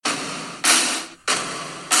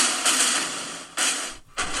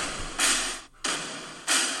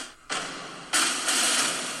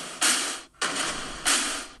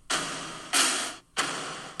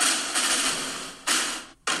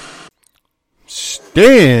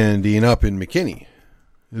Standing up in McKinney.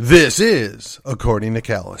 This is According to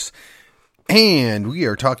Callus. And we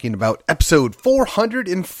are talking about episode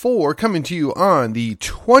 404 coming to you on the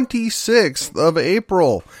 26th of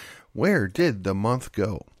April. Where did the month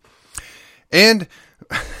go? And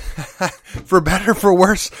for better or for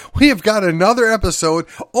worse, we have got another episode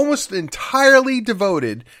almost entirely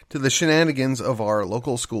devoted to the shenanigans of our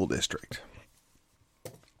local school district.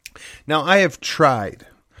 Now, I have tried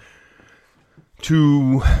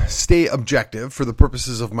to stay objective for the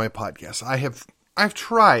purposes of my podcast. I've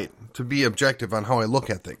tried to be objective on how I look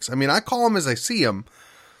at things. I mean, I call them as I see them,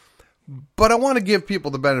 but I want to give people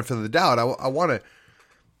the benefit of the doubt. I want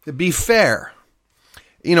to be fair.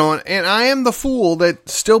 You know, and I am the fool that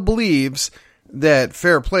still believes that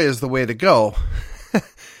fair play is the way to go.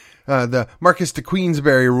 The Marcus de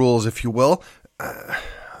Queensberry rules, if you will.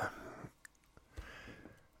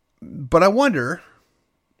 But I wonder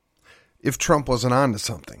if Trump wasn't on to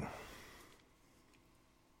something.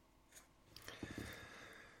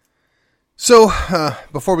 So,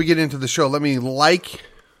 before we get into the show, let me like,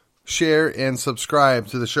 share, and subscribe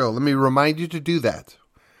to the show. Let me remind you to do that.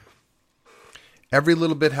 Every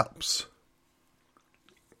little bit helps.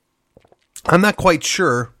 I'm not quite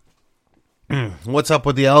sure what's up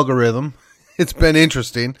with the algorithm. It's been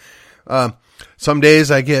interesting. Some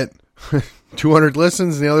days I get 200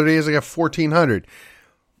 listens, and the other days I get 1,400.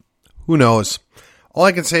 Who knows? All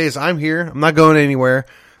I can say is I'm here. I'm not going anywhere.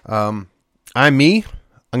 I'm me.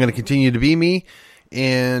 I'm going to continue to be me.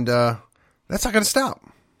 And that's not going to stop.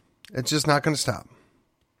 It's just not going to stop.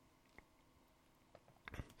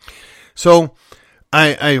 So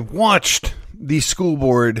I watched the school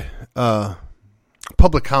board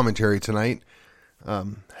public commentary tonight.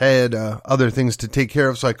 Had other things to take care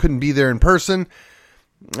of, so I couldn't be there in person.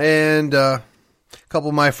 And a couple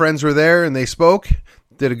of my friends were there, and they spoke.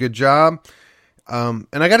 Did a good job. And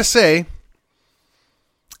I got to say,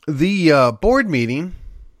 the board meeting,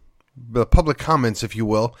 the public comments, if you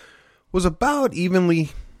will, was about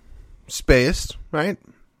evenly spaced, right?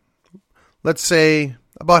 Let's say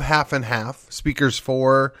about half and half. Speakers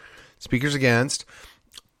for, speakers against.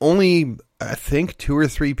 Only, I think, 2 or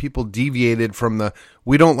 3 people deviated from the,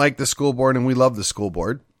 we don't like the school board and we love the school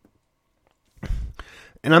board.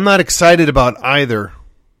 And I'm not excited about either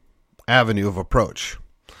avenue of approach.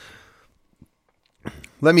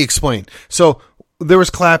 Let me explain. So there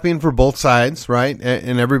was clapping for both sides, right?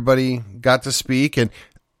 And everybody got to speak. And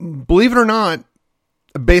believe it or not,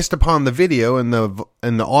 based upon the video and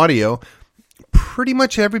the audio, pretty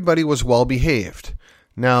much everybody was well behaved.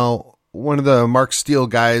 Now, one of the Mark Steele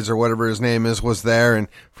guys, or whatever his name is, was there, and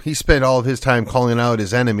he spent all of his time calling out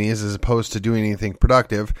his enemies as opposed to doing anything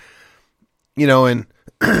productive. You know, and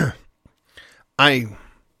I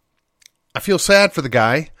feel sad for the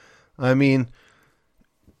guy. I mean,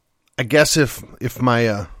 I guess if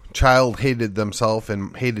my child hated themselves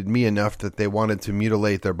and hated me enough that they wanted to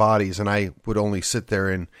mutilate their bodies and I would only sit there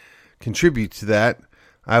and contribute to that,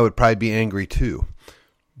 I would probably be angry too.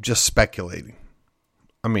 Just speculating.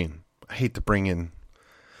 I mean, I hate to bring in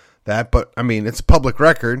that, but I mean, it's public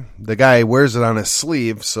record. The guy wears it on his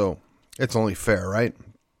sleeve, so it's only fair, right?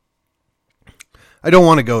 I don't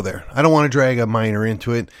want to go there. I don't want to drag a minor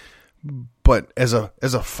into it, but as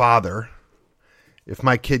a father, if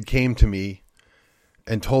my kid came to me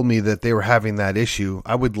and told me that they were having that issue,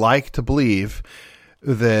 I would like to believe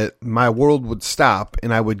that my world would stop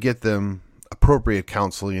and I would get them appropriate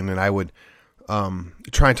counseling and I would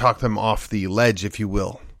try and talk them off the ledge, if you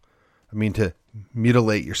will. I mean, to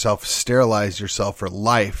mutilate yourself, sterilize yourself for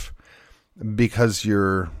life because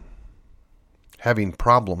you're having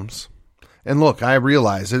problems. And look, I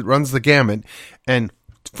realize it runs the gamut. And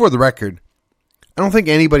for the record, I don't think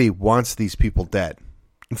anybody wants these people dead.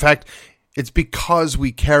 In fact, it's because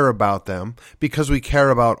we care about them, because we care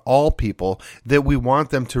about all people, that we want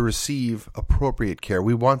them to receive appropriate care.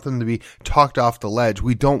 We want them to be talked off the ledge.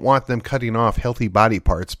 We don't want them cutting off healthy body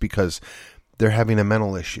parts because they're having a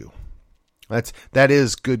mental issue. That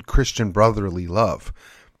is good Christian brotherly love.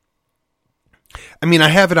 I mean, I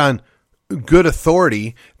have it on good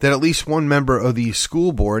authority that at least one member of the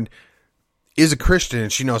school board is a Christian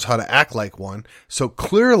and she knows how to act like one. So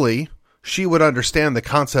clearly she would understand the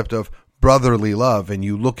concept of brotherly love, and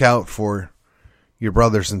you look out for your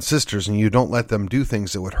brothers and sisters and you don't let them do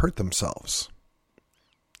things that would hurt themselves.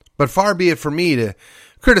 But far be it for me to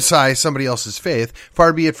criticize somebody else's faith.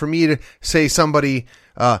 Far be it for me to say somebody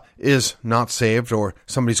is not saved or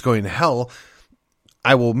somebody's going to hell.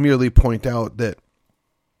 I will merely point out that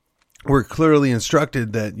we're clearly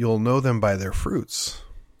instructed that you'll know them by their fruits.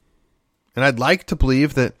 And I'd like to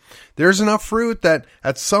believe that there's enough fruit that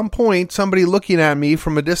at some point somebody looking at me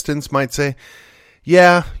from a distance might say,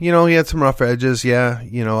 yeah, he had some rough edges. Yeah,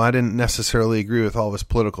 I didn't necessarily agree with all of his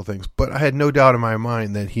political things, but I had no doubt in my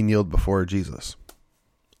mind that he kneeled before Jesus.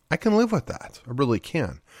 I can live with that. I really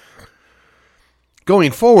can.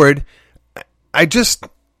 Going forward, I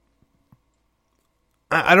don't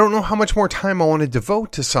know how much more time I want to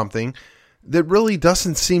devote to something that really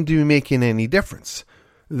doesn't seem to be making any difference.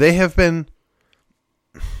 They have been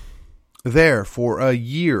there for a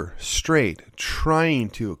year straight trying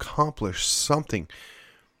to accomplish something.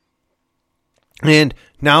 And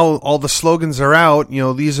now all the slogans are out.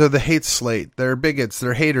 These are the hate slate. They're bigots.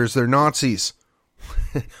 They're haters. They're Nazis.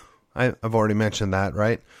 I've already mentioned that,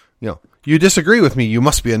 right? You disagree with me, you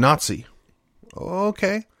must be a Nazi.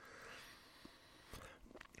 Okay.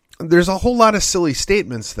 There's a whole lot of silly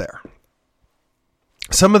statements there.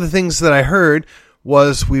 Some of the things that I heard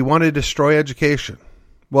was we want to destroy education.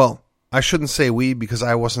 Well, I shouldn't say we because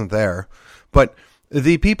I wasn't there. But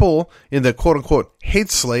the people in the quote-unquote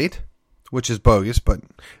hate slate, which is bogus, but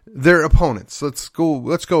their opponents. Let's go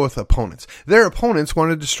with opponents. Their opponents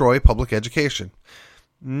want to destroy public education.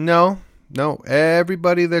 No.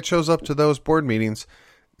 Everybody that shows up to those board meetings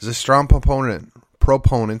is a strong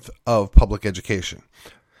proponent of public education,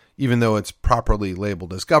 even though it's properly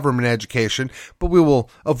labeled as government education, but we will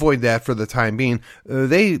avoid that for the time being.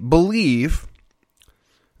 They believe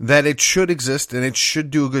that it should exist and it should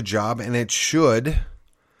do a good job and it should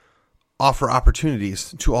offer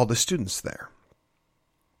opportunities to all the students there.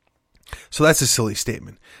 So that's a silly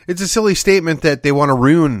statement. It's a silly statement that they want to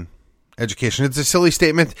ruin education. It's a silly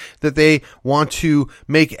statement that they want to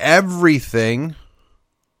make everything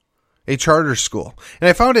a charter school. And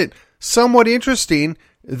I found it somewhat interesting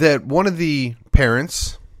that one of the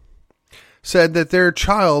parents said that their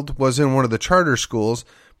child was in one of the charter schools,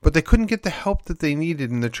 but they couldn't get the help that they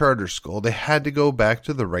needed in the charter school. They had to go back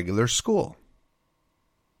to the regular school.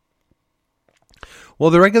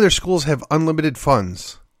 Well, the regular schools have unlimited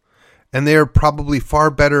funds, and they are probably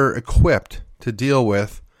far better equipped to deal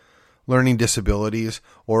with learning disabilities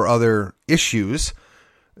or other issues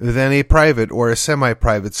than a private or a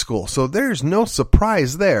semi-private school. So there's no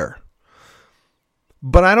surprise there.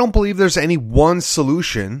 But I don't believe there's any one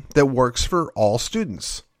solution that works for all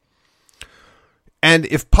students. And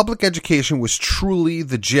if public education was truly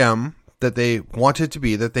the gem that they want it to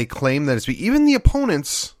be, that they claim that it's be, even the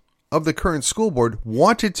opponents of the current school board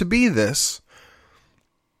want it to be this,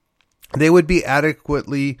 they would be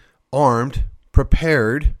adequately armed,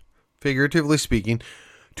 prepared, figuratively speaking,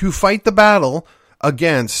 to fight the battle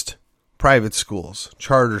against private schools,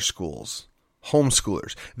 charter schools,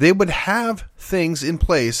 homeschoolers. They would have things in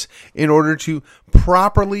place in order to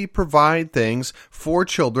properly provide things for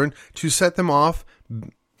children to set them off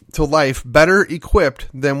to life better equipped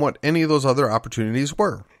than what any of those other opportunities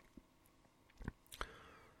were.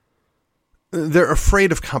 They're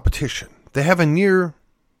afraid of competition. They have a near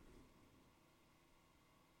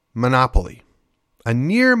monopoly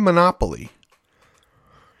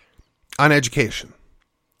on education.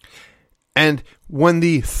 And when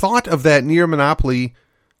the thought of that near monopoly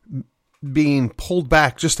being pulled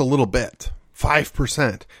back just a little bit,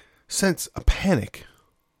 5%, sends a panic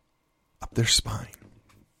up their spine.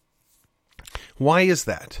 Why is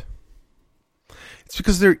that? It's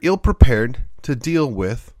because they're ill-prepared to deal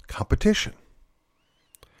with competition.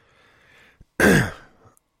 I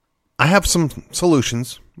have some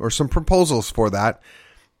solutions or some proposals for that,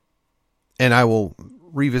 and I will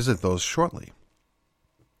revisit those shortly.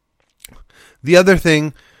 The other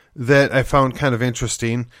thing that I found kind of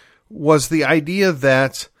interesting was the idea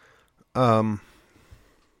that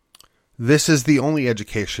this is the only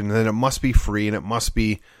education, and that it must be free and it must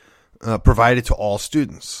be provided to all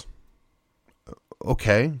students.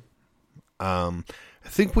 Okay. I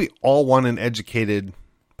think we all want an educated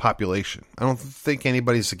population. I don't think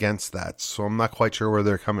anybody's against that, so I'm not quite sure where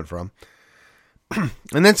they're coming from.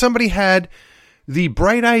 And then somebody had the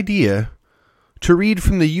bright idea to read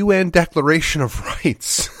from the UN Declaration of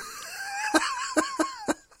Rights.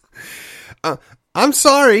 I'm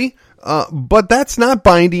sorry, but that's not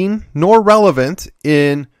binding nor relevant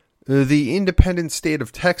in the independent state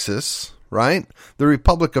of Texas, right? The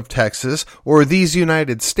Republic of Texas, or these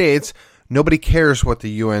United States. Nobody cares what the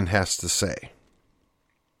UN has to say.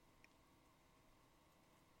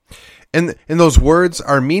 And those words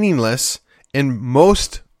are meaningless in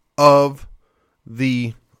most of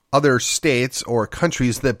the other states or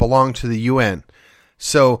countries that belong to the UN.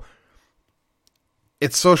 So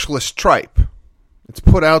it's socialist tripe. It's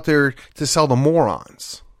put out there to sell to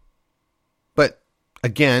morons. But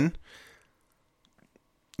again,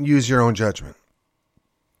 use your own judgment.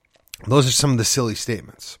 Those are some of the silly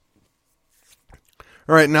statements.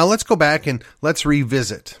 All right, now let's go back and let's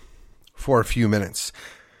revisit for a few minutes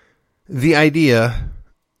the idea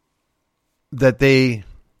that they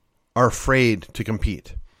are afraid to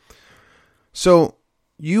compete. So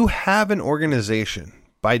you have an organization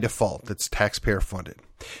by default that's taxpayer funded.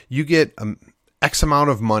 You get X amount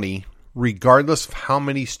of money regardless of how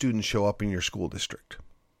many students show up in your school district.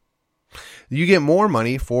 You get more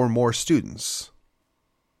money for more students.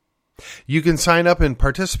 You can sign up and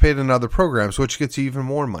participate in other programs, which gets you even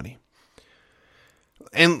more money.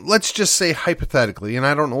 And let's just say hypothetically, and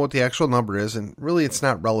I don't know what the actual number is, and really it's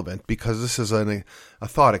not relevant because this is a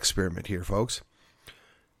thought experiment here, folks.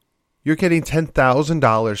 You're getting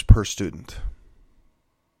 $10,000 per student.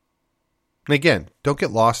 And again, don't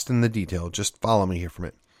get lost in the detail. Just follow me here for a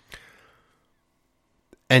minute.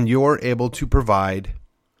 And you're able to provide,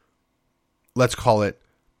 let's call it,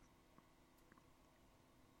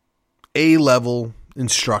 A-level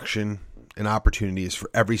instruction and opportunities for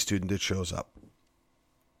every student that shows up.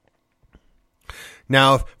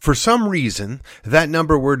 Now, if for some reason that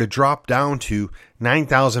number were to drop down to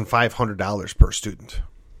 $9,500 per student,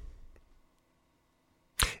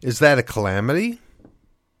 is that a calamity?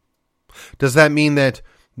 Does that mean that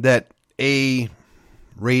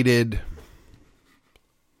A-rated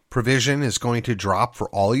provision is going to drop for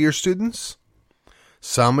all your students,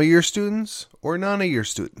 some of your students, or none of your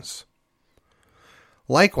students?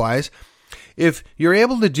 Likewise, if you're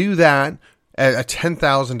able to do that at a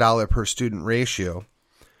 $10,000 per student ratio,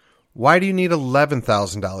 why do you need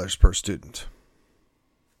 $11,000 per student?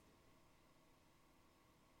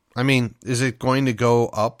 I mean, is it going to go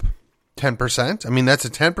up 10%? I mean, that's a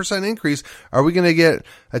 10% increase. Are we going to get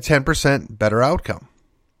a 10% better outcome?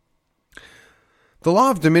 The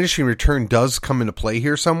law of diminishing return does come into play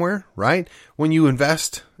here somewhere, right? When you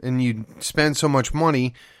invest and you spend so much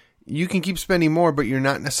money, you can keep spending more, but you're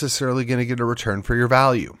not necessarily going to get a return for your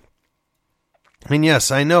value. And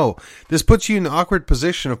yes, I know this puts you in the awkward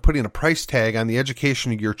position of putting a price tag on the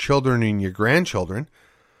education of your children and your grandchildren,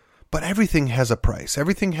 but everything has a price.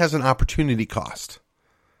 Everything has an opportunity cost.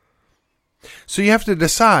 So you have to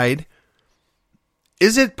decide,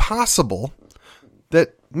 is it possible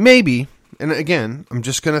that maybe, and again, I'm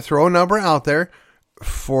just going to throw a number out there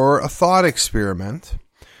for a thought experiment,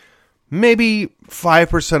 maybe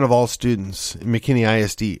 5% of all students in McKinney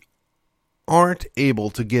ISD aren't able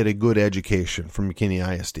to get a good education from McKinney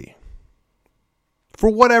ISD. For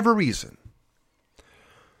whatever reason.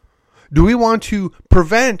 Do we want to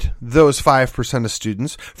prevent those 5% of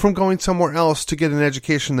students from going somewhere else to get an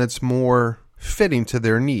education that's more fitting to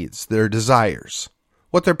their needs, their desires,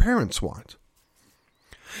 what their parents want?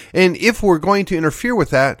 And if we're going to interfere with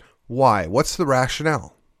that, why? What's the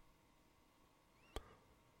rationale?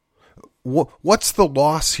 What's the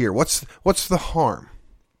loss here? What's the harm?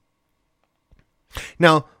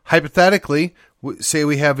 Now, hypothetically, say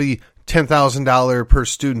we have the $10,000 per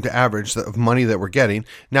student average of money that we're getting.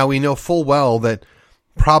 Now, we know full well that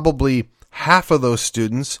probably half of those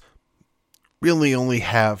students really only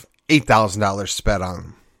have $8,000 spent on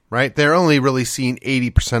them, right? They're only really seeing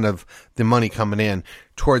 80% of the money coming in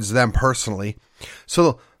towards them personally.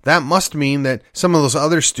 So that must mean that some of those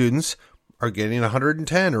other students are getting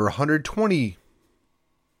 110 or 120%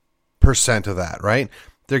 of that, right?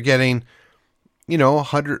 They're getting,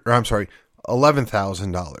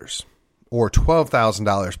 $11,000 or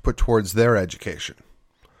 $12,000 put towards their education.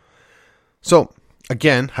 So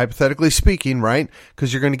again, hypothetically speaking, right?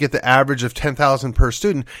 Because you're going to get the average of $10,000 per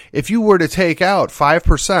student. If you were to take out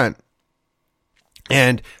 5%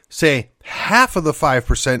 and say half of the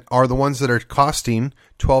 5% are the ones that are costing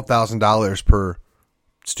 $12,000 per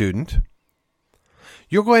student,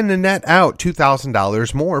 you're going to net out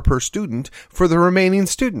 $2,000 more per student for the remaining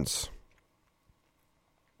students.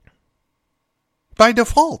 By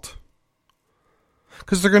default.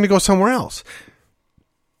 Because they're going to go somewhere else.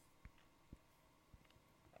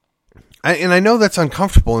 And I know that's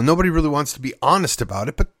uncomfortable and nobody really wants to be honest about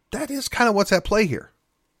it, but that is kind of what's at play here.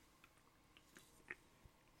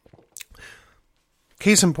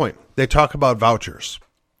 Case in point, they talk about vouchers.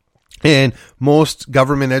 And most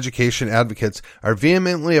government education advocates are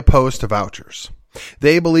vehemently opposed to vouchers.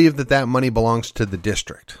 They believe that money belongs to the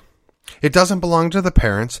district. It doesn't belong to the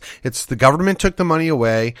parents. It's the government took the money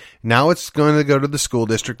away. Now it's going to go to the school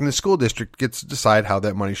district, and the school district gets to decide how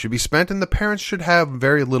that money should be spent, and the parents should have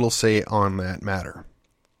very little say on that matter.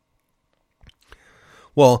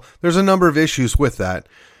 Well, there's a number of issues with that,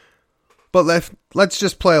 but let's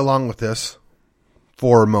just play along with this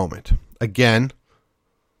for a moment. Again,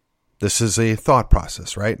 this is a thought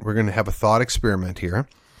process, right? We're going to have a thought experiment here.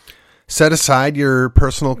 Set aside your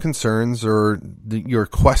personal concerns or your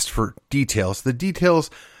quest for details. The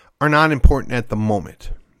details are not important at the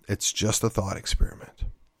moment. It's just a thought experiment.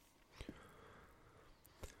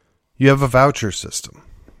 You have a voucher system.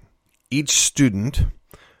 Each student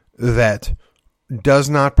that does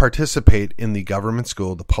not participate in the government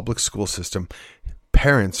school, the public school system,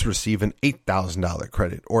 parents receive an $8,000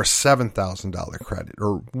 credit or $7,000 credit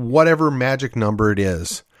or whatever magic number it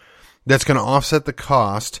is that's going to offset the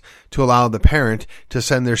cost to allow the parent to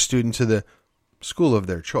send their student to the school of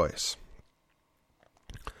their choice.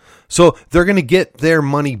 So they're going to get their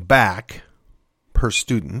money back per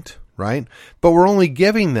student, right? But we're only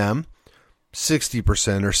giving them 60%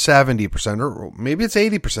 or 70% or maybe it's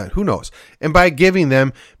 80%, who knows? And by giving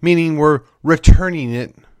them, meaning we're returning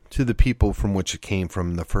it to the people from which it came from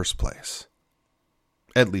in the first place,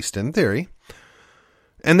 at least in theory.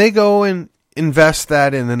 And they go and invest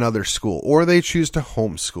that in another school, or they choose to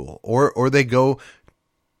homeschool, or they go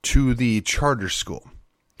to the charter school.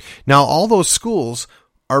 Now, all those schools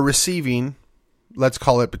are receiving, let's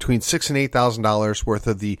call it between $6,000 and $8,000 worth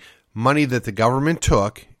of the money that the government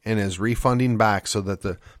took and is refunding back so that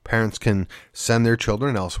the parents can send their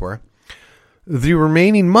children elsewhere. The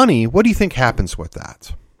remaining money, what do you think happens with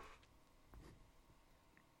that?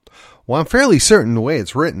 Well, I'm fairly certain the way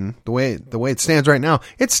it's written, the way it stands right now,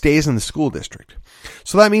 it stays in the school district.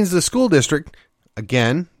 So that means the school district,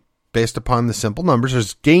 again, based upon the simple numbers,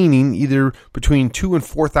 is gaining either between $2,000 and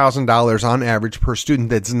 $4,000 on average per student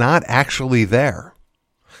that's not actually there.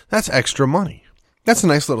 That's extra money. That's a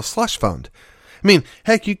nice little slush fund. I mean,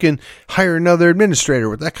 heck, you can hire another administrator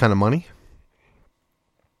with that kind of money.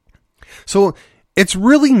 So it's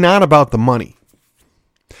really not about the money.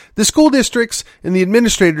 The school districts and the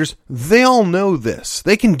administrators, they all know this.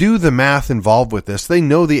 They can do the math involved with this. They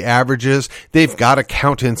know the averages. They've got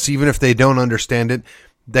accountants, even if they don't understand it,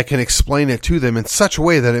 that can explain it to them in such a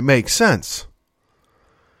way that it makes sense.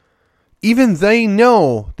 Even they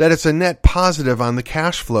know that it's a net positive on the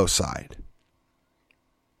cash flow side.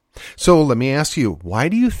 So let me ask you, why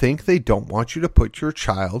do you think they don't want you to put your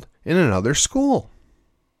child in another school?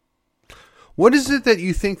 What is it that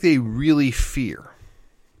you think they really fear?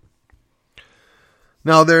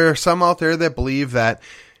 Now, there are some out there that believe that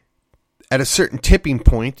at a certain tipping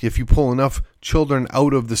point, if you pull enough children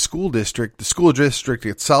out of the school district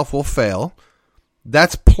itself will fail.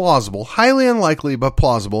 That's plausible. Highly unlikely, but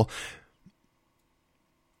plausible.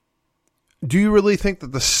 Do you really think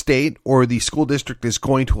that the state or the school district is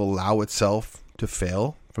going to allow itself to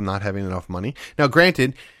fail from not having enough money? Now,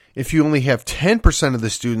 granted, if you only have 10% of the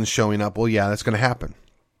students showing up, well, yeah, that's going to happen.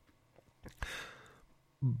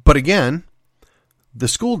 But again, the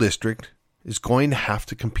school district is going to have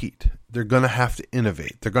to compete. They're going to have to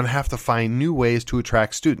innovate. They're going to have to find new ways to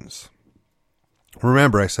attract students.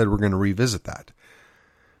 Remember, I said we're going to revisit that.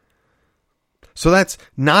 So that's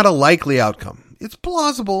not a likely outcome. It's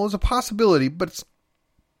plausible, it's a possibility, but it's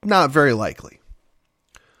not very likely.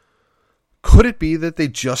 Could it be that they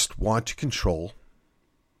just want to control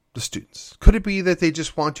the students? Could it be that they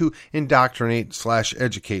just want to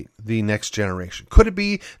indoctrinate/educate the next generation? Could it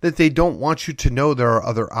be that they don't want you to know there are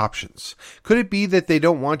other options? Could it be that they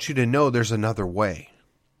don't want you to know there's another way?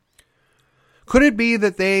 Could it be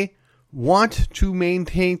that they want to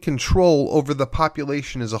maintain control over the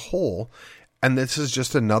population as a whole, and this is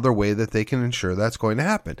just another way that they can ensure that's going to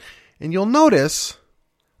happen? And you'll notice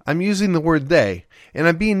I'm using the word they, and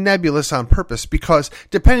I'm being nebulous on purpose because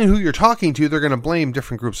depending who you're talking to, they're going to blame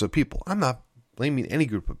different groups of people. I'm not blaming any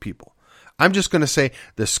group of people. I'm just going to say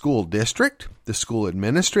the school district, the school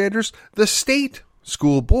administrators, the state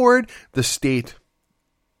school board, the state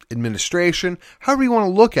administration, however you want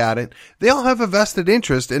to look at it, they all have a vested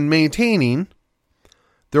interest in maintaining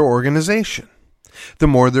their organization. The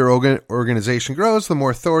more their organization grows, the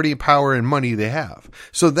more authority, power, and money they have.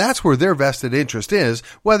 So that's where their vested interest is,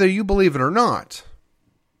 whether you believe it or not.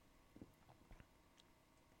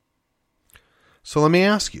 So let me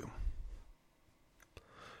ask you.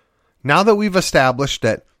 Now that we've established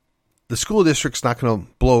that the school district's not going to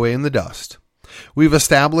blow away in the dust, we've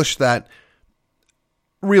established that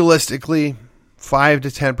realistically 5 to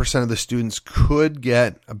 10% of the students could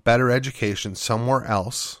get a better education somewhere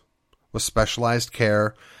else with specialized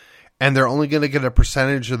care, and they're only going to get a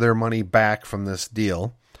percentage of their money back from this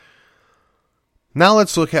deal. Now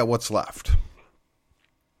let's look at what's left.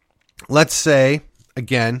 Let's say,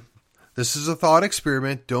 again, this is a thought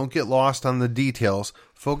experiment. Don't get lost on the details.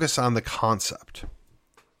 Focus on the concept.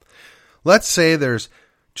 Let's say there's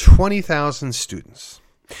 20,000 students.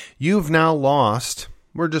 You've now lost,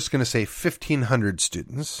 we're just going to say 1,500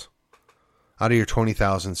 students out of your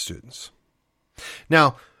 20,000 students.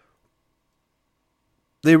 Now,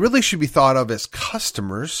 they really should be thought of as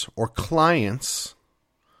customers or clients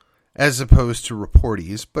as opposed to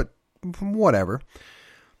reportees, but whatever.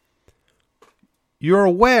 You're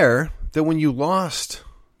aware that when you lost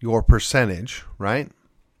your percentage, right?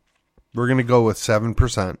 We're going to go with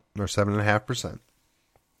 7% or 7.5%.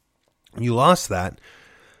 You lost that.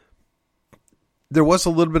 There was a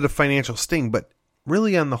little bit of financial sting, but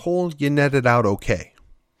really on the whole, you netted out okay.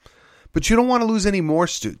 But you don't want to lose any more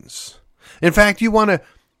students. In fact, you want to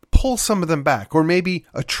pull some of them back or maybe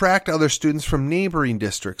attract other students from neighboring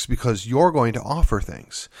districts because you're going to offer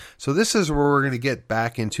things. So this is where we're going to get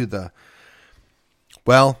back into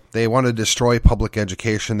they want to destroy public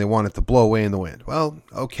education. They want it to blow away in the wind. Well,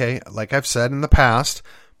 okay, like I've said in the past,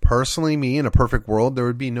 personally, me, in a perfect world, there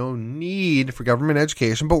would be no need for government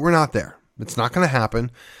education, but we're not there. It's not going to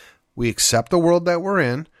happen. We accept the world that we're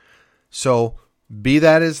in. So be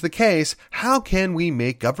that as the case, how can we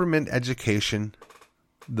make government education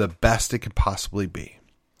the best it could possibly be?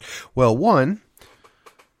 Well, one,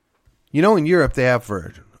 in Europe they have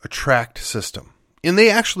a tracked system. And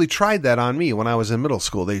they actually tried that on me when I was in middle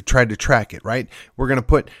school. They tried to track it, right? We're going to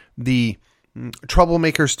put the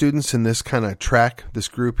troublemaker students in this kind of track, this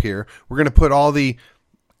group here. We're going to put all the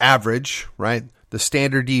average, right? The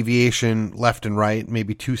standard deviation left and right,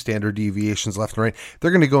 maybe 2 standard deviations left and right.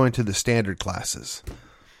 They're going to go into the standard classes.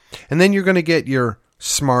 And then you're going to get your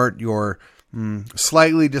smart, your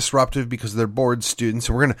slightly disruptive because they're bored students.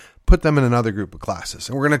 And we're going to put them in another group of classes.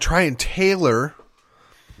 And we're going to try and tailor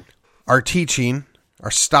our teaching,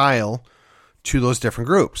 our style, to those different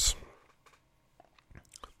groups.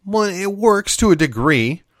 Well, it works to a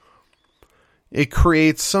degree. It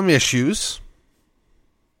creates some issues,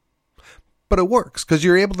 but it works because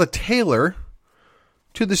you're able to tailor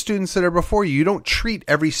to the students that are before you. You don't treat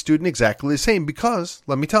every student exactly the same because,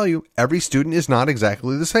 let me tell you, every student is not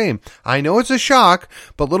exactly the same. I know it's a shock,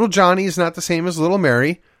 but little Johnny is not the same as little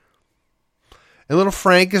Mary, and little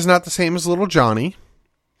Frank is not the same as little Johnny,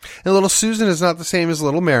 and little Susan is not the same as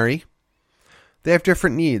little Mary. They have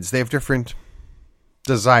different needs. They have different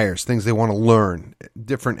desires, things they want to learn,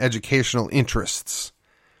 different educational interests.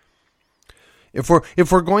 If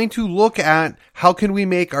we're going to look at how can we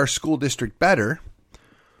make our school district better,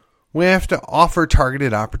 we have to offer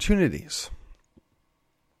targeted opportunities.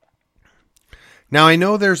 Now, I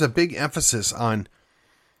know there's a big emphasis on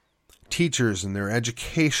teachers and their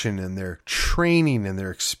education and their training and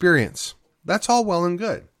their experience. That's all well and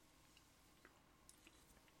good.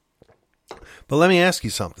 But let me ask you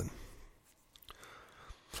something.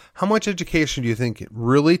 How much education do you think it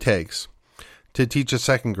really takes to teach a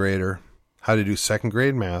second grader how to do second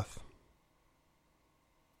grade math,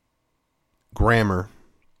 grammar,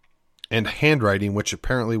 and handwriting, which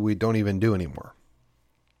apparently we don't even do anymore?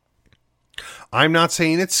 I'm not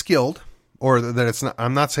saying it's skilled or that it's not.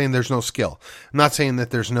 I'm not saying there's no skill. I'm not saying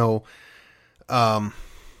that there's no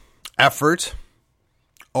effort,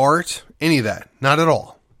 art, any of that. Not at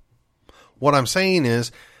all. What I'm saying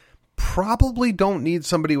is probably don't need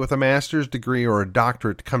somebody with a master's degree or a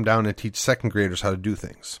doctorate to come down and teach second graders how to do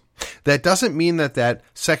things. That doesn't mean that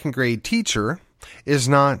second grade teacher is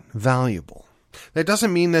not valuable. That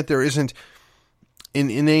doesn't mean that there isn't an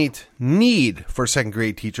innate need for second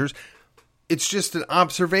grade teachers. It's just an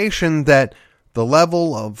observation that the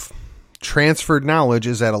level of transferred knowledge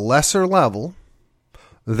is at a lesser level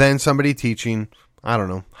than somebody teaching, I don't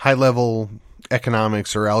know, high level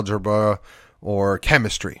economics or algebra or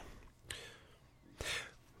chemistry.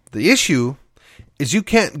 The issue is you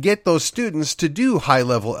can't get those students to do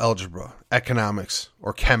high-level algebra, economics,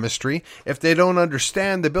 or chemistry if they don't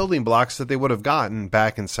understand the building blocks that they would have gotten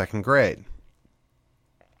back in second grade.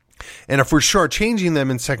 And if we're shortchanging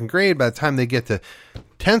them in second grade, by the time they get to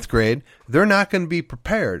 10th grade, they're not going to be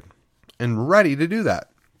prepared and ready to do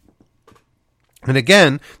that. And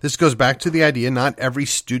again, this goes back to the idea not every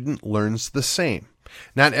student learns the same.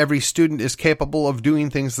 Not every student is capable of doing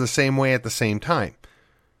things the same way at the same time.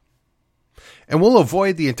 And we'll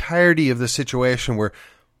avoid the entirety of the situation where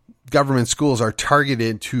government schools are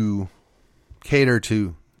targeted to cater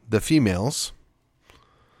to the females.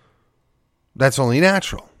 That's only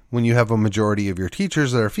natural. When you have a majority of your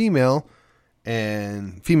teachers that are female,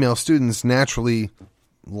 and female students naturally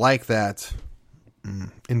like that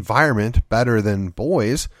environment better than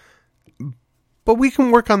boys. But we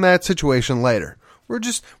can work on that situation later.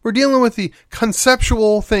 We're dealing with the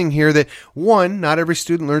conceptual thing here that, one, not every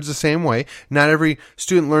student learns the same way. Not every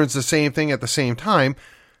student learns the same thing at the same time.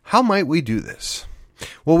 How might we do this?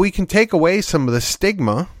 Well, we can take away some of the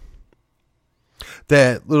stigma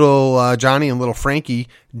that little Johnny and little Frankie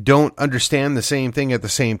don't understand the same thing at the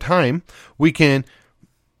same time. We can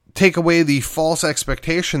take away the false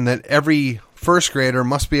expectation that every first grader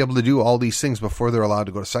must be able to do all these things before they're allowed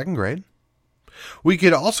to go to second grade. We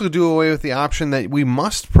could also do away with the option that we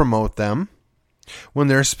must promote them when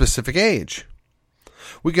they're a specific age.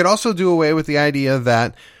 We could also do away with the idea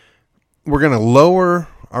that we're going to lower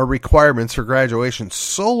our requirements for graduation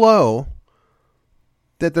so low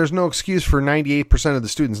that there's no excuse for 98% of the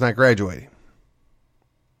students not graduating.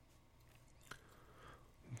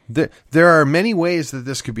 There are many ways that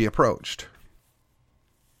this could be approached.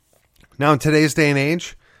 Now, in today's day and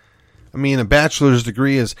age, a bachelor's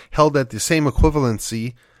degree is held at the same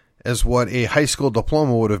equivalency as what a high school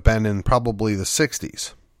diploma would have been in probably the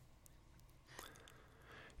 60s.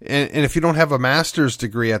 And if you don't have a master's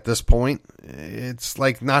degree at this point, it's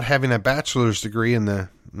like not having a bachelor's degree in the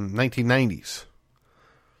 1990s.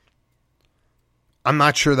 I'm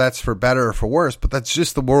not sure that's for better or for worse, but that's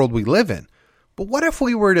just the world we live in. But what if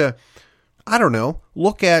we were to,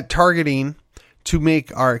 look at targeting to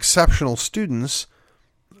make our exceptional students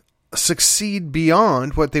succeed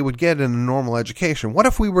beyond what they would get in a normal education? What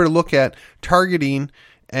if we were to look at targeting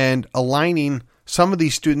and aligning some of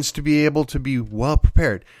these students to be able to be well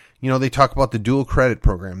prepared? They talk about the dual credit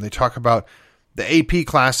program. They talk about the AP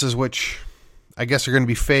classes, which I guess are going to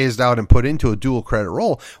be phased out and put into a dual credit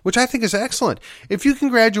role, which I think is excellent. If you can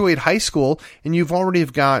graduate high school and you've already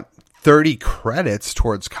got 30 credits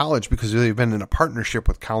towards college because you've been in a partnership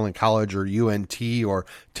with Collin College or UNT or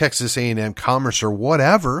Texas A&M Commerce or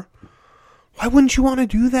whatever, why wouldn't you want to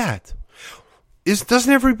do that?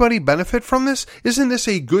 Doesn't everybody benefit from this? Isn't this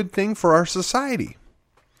a good thing for our society?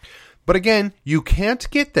 But again, you can't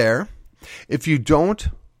get there if you don't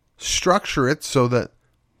structure it so that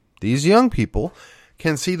these young people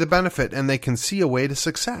can see the benefit and they can see a way to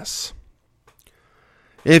success.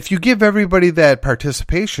 If you give everybody that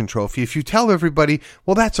participation trophy, if you tell everybody,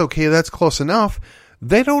 well, that's okay, that's close enough,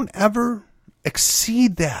 they don't ever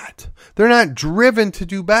exceed that. They're not driven to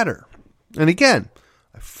do better. And again,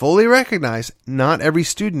 I fully recognize not every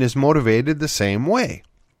student is motivated the same way.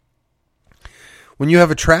 When you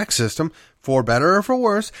have a track system, for better or for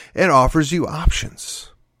worse, it offers you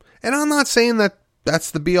options. And I'm not saying that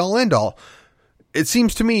that's the be-all, end-all. It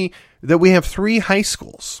seems to me that we have 3 high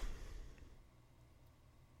schools.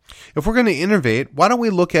 If we're going to innovate, why don't we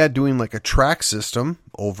look at doing like a track system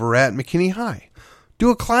over at McKinney High?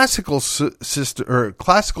 Do a classical system or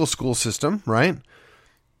classical school system, right?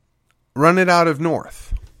 Run it out of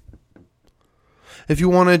North. If you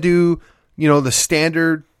want to do, the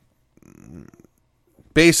standard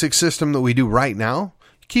basic system that we do right now,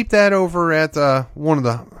 keep that over at one of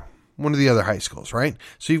the other high schools, right?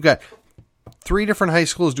 So you've got 3 different high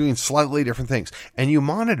schools doing slightly different things, and you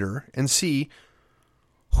monitor and see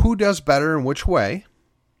who does better in which way.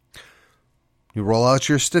 You roll out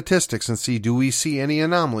your statistics and see, do we see any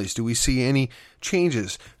anomalies? Do we see any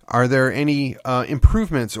changes? Are there any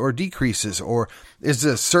improvements or decreases? Or is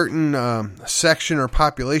a certain section or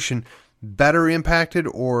population better impacted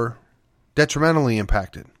or detrimentally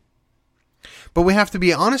impacted? But we have to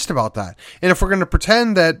be honest about that. And if we're going to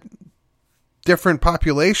pretend that different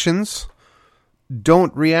populations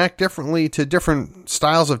don't react differently to different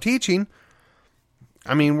styles of teaching,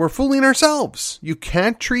 we're fooling ourselves. You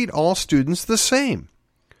can't treat all students the same.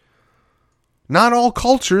 Not all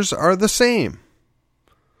cultures are the same.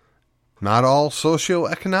 Not all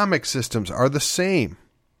socioeconomic systems are the same.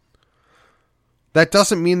 That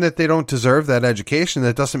doesn't mean that they don't deserve that education.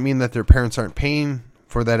 That doesn't mean that their parents aren't paying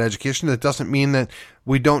for that education. That doesn't mean that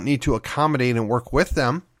we don't need to accommodate and work with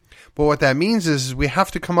them. But what that means is we have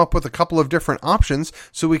to come up with a couple of different options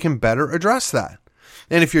so we can better address that.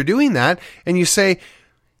 And if you're doing that and you say,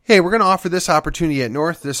 hey, we're going to offer this opportunity at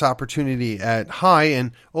North, this opportunity at High,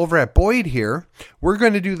 and over at Boyd here, we're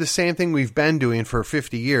going to do the same thing we've been doing for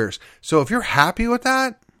 50 years. So if you're happy with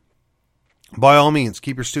that, by all means,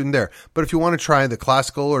 keep your student there. But if you want to try the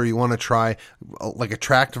classical or you want to try like a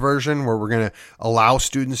tracked version where we're going to allow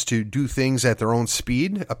students to do things at their own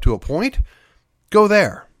speed up to a point, go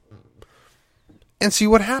there and see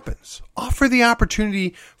what happens. Offer the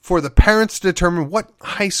opportunity for the parents to determine what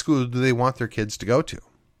high school do they want their kids to go to.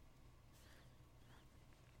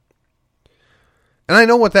 And I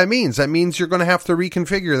know what that means. That means you're going to have to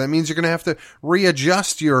reconfigure. That means you're going to have to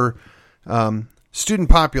readjust your student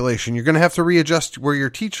population. You're going to have to readjust where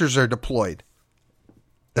your teachers are deployed.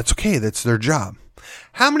 That's okay. That's their job.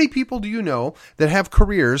 How many people do you know that have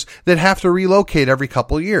careers that have to relocate every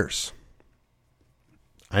couple of years?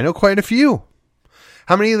 I know quite a few.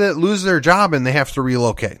 How many that lose their job and they have to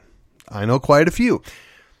relocate? I know quite a few.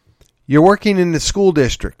 You're working in the school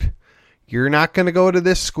district. You're not going to go to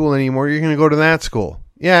this school anymore. You're going to go to that school.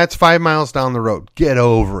 Yeah, it's 5 miles down the road. Get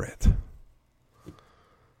over it.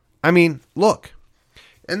 I mean, look.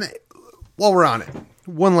 And while we're on it,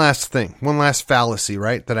 one last thing, one last fallacy,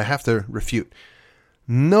 right, that I have to refute.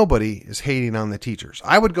 Nobody is hating on the teachers.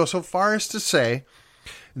 I would go so far as to say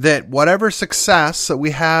that whatever success that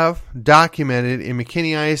we have documented in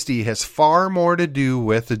McKinney ISD has far more to do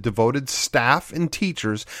with the devoted staff and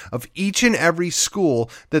teachers of each and every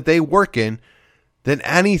school that they work in than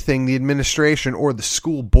anything the administration or the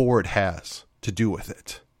school board has to do with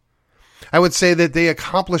it. I would say that they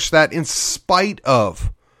accomplish that in spite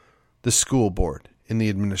of the school board and the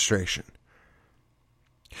administration.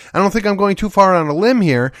 I don't think I'm going too far on a limb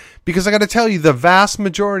here, because I got to tell you, the vast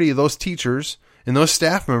majority of those teachers and those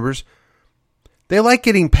staff members, they like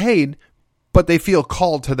getting paid, but they feel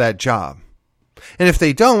called to that job. And if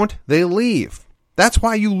they don't, they leave. That's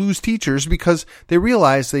why you lose teachers, because they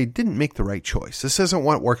realize they didn't make the right choice. This isn't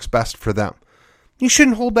what works best for them. You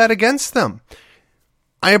shouldn't hold that against them.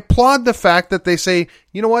 I applaud the fact that they say,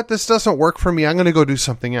 you know what, this doesn't work for me. I'm going to go do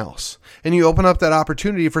something else. And you open up that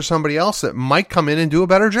opportunity for somebody else that might come in and do a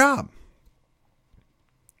better job.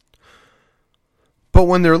 But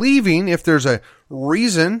when they're leaving, if there's a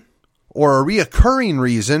reason or a reoccurring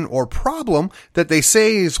reason or problem that they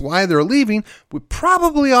say is why they're leaving, we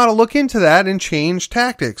probably ought to look into that and change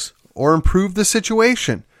tactics or improve the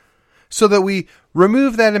situation so that we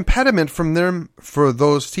remove that impediment from them for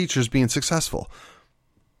those teachers being successful.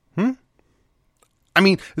 I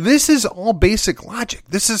mean, this is all basic logic.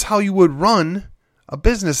 This is how you would run a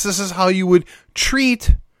business. This is how you would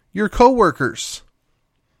treat your coworkers.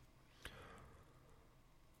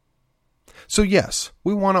 So yes,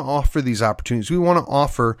 we want to offer these opportunities. We want to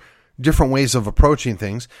offer different ways of approaching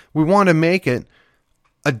things. We want to make it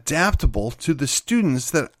adaptable to the students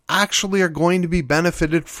that actually are going to be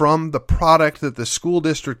benefited from the product that the school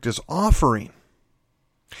district is offering.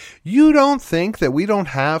 You don't think that we don't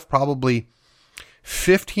have probably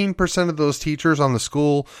 15% of those teachers on the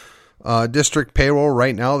school district payroll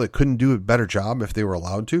right now that couldn't do a better job if they were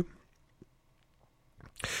allowed to?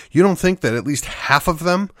 You don't think that at least half of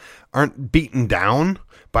them aren't beaten down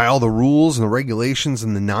by all the rules and the regulations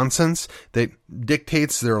and the nonsense that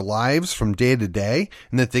dictates their lives from day to day,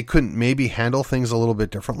 and that they couldn't maybe handle things a little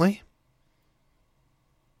bit differently?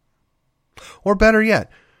 Or better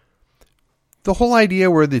yet, the whole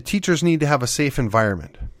idea where the teachers need to have a safe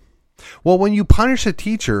environment. Well, when you punish a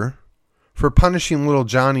teacher for punishing little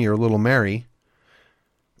Johnny or little Mary,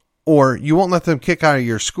 or you won't let them kick out of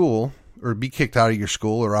your school or be kicked out of your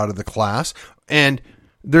school or out of the class, and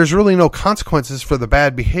there's really no consequences for the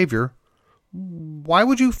bad behavior, why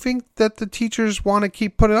would you think that the teachers want to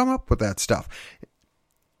keep putting up with that stuff?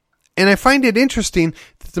 And I find it interesting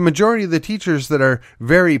that the majority of the teachers that are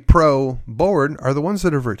very pro-board are the ones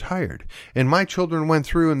that have retired. And my children went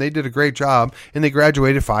through and they did a great job and they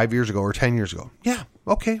graduated 5 years ago or 10 years ago. Yeah,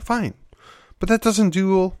 okay, fine. But that doesn't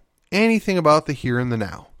do anything about the here and the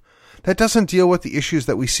now. That doesn't deal with the issues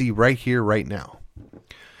that we see right here, right now.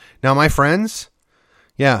 Now, my friends,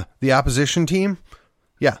 yeah, the opposition team,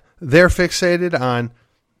 yeah, they're fixated on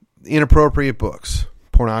inappropriate books,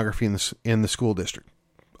 pornography in the school district.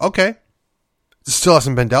 Okay, it still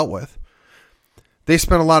hasn't been dealt with. They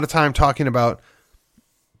spent a lot of time talking about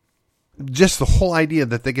just the whole idea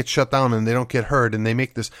that they get shut down and they don't get heard, and they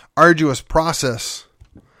make this arduous process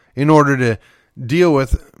in order to deal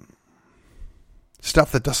with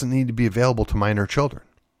stuff that doesn't need to be available to minor children.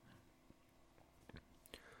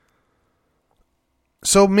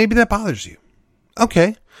 So maybe that bothers you.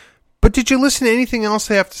 Okay. But did you listen to anything else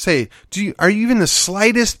they have to say? Are you even the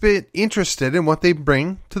slightest bit interested in what they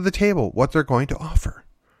bring to the table, what they're going to offer?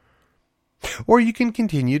 Or you can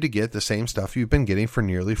continue to get the same stuff you've been getting for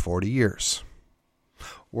nearly 40 years,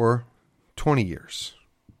 or 20 years,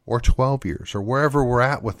 or 12 years, or wherever we're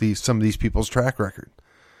at with some of these people's track record.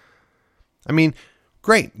 I mean,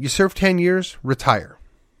 great. You serve 10 years, retire.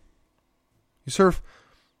 You serve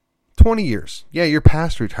 20 years. Yeah, you're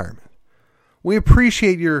past retirement. We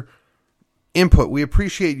appreciate your input. We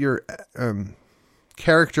appreciate your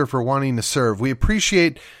character for wanting to serve. We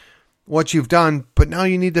appreciate what you've done, but now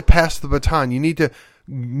you need to pass the baton. You need to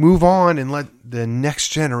move on and let the next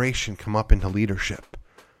generation come up into leadership.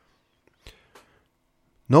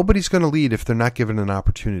 Nobody's going to lead if they're not given an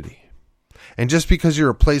opportunity. And just because you're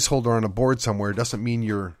a placeholder on a board somewhere doesn't mean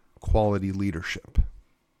you're quality leadership.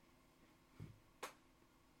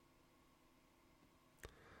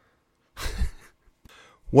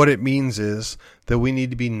 What it means is that we need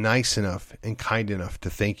to be nice enough and kind enough to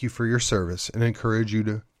thank you for your service and encourage you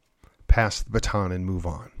to pass the baton and move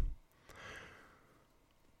on.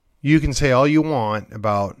 You can say all you want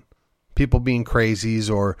about people being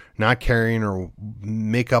crazies or not caring or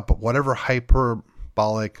make up whatever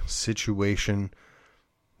hyperbolic situation,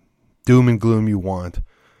 doom and gloom you want.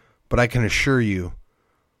 But I can assure you,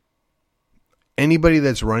 anybody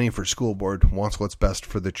that's running for school board wants what's best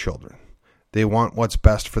for the children. They want what's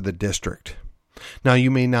best for the district. Now,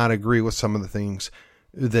 you may not agree with some of the things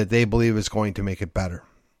that they believe is going to make it better.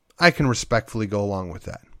 I can respectfully go along with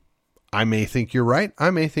that. I may think you're right.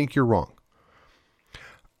 I may think you're wrong.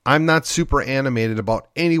 I'm not super animated about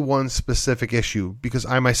any one specific issue because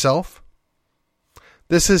I myself,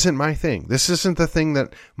 this isn't my thing. This isn't the thing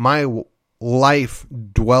that my life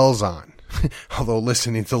dwells on. Although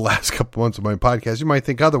listening to the last couple months of my podcast, you might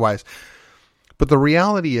think otherwise. But the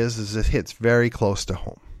reality is it hits very close to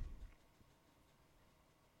home.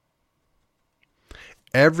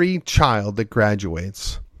 Every child that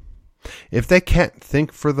graduates, if they can't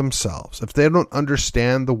think for themselves, if they don't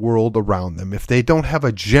understand the world around them, if they don't have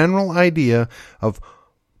a general idea of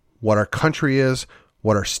what our country is,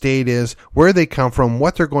 what our state is, where they come from,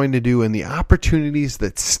 what they're going to do, and the opportunities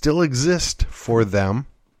that still exist for them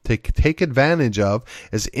to take advantage of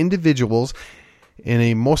as individuals in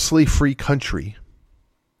a mostly free country,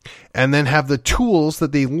 and then have the tools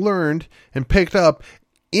that they learned and picked up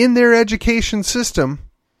in their education system,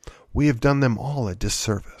 we have done them all a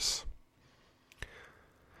disservice.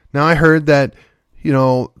 Now, I heard that,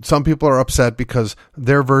 some people are upset because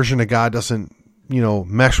their version of God doesn't,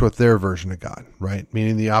 mesh with their version of God, right?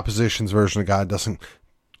 Meaning the opposition's version of God doesn't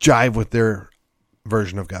jive with their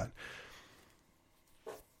version of God.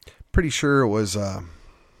 Pretty sure it was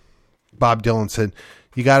Bob Dylan said,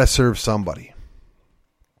 you got to serve somebody.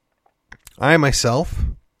 I myself,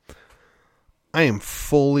 I am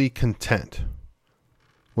fully content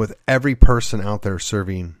with every person out there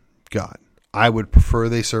serving God. I would prefer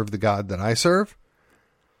they serve the God that I serve,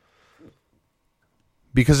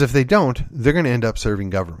 because if they don't, they're going to end up serving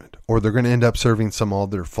government, or they're going to end up serving some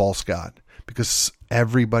other false god, because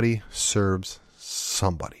everybody serves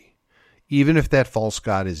somebody, even if that false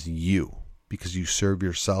god is you, because you serve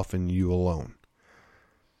yourself and you alone.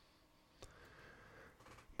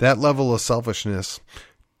 That level of selfishness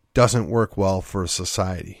doesn't work well for a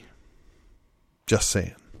society. Just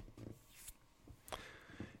saying.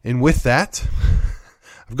 And with that,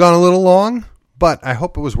 I've gone a little long, but I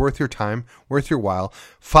hope it was worth your time, worth your while.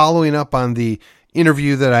 Following up on the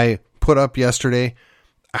interview that I put up yesterday,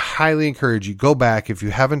 I highly encourage you, go back. If you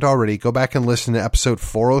haven't already, go back and listen to episode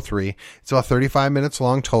 403. It's about 35 minutes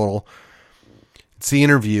long total. It's the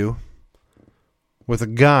interview with a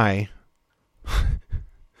guy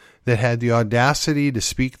that had the audacity to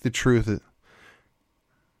speak the truth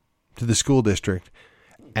to the school district,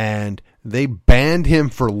 and they banned him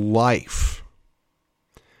for life.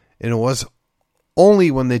 And it was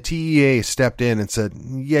only when the TEA stepped in and said,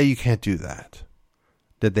 yeah, you can't do that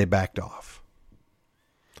they backed off.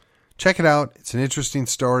 Check it out. It's an interesting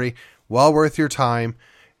story. Well worth your time.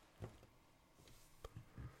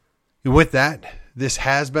 And with that, this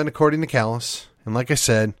has been According to Callus. And like I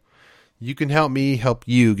said, you can help me help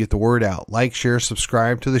you get the word out. Like, share,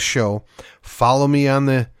 subscribe to the show. Follow me on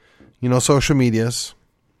the, social medias.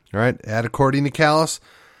 All right, at According to Callus.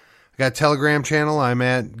 I got a Telegram channel. I'm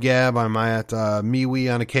at Gab. I'm at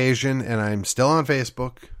MeWe on occasion, and I'm still on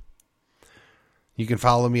Facebook. You can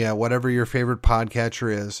follow me at whatever your favorite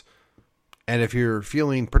podcatcher is. And if you're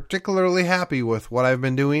feeling particularly happy with what I've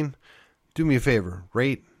been doing, do me a favor.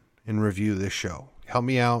 Rate and review this show. Help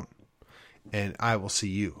me out, and I will see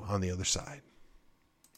you on the other side.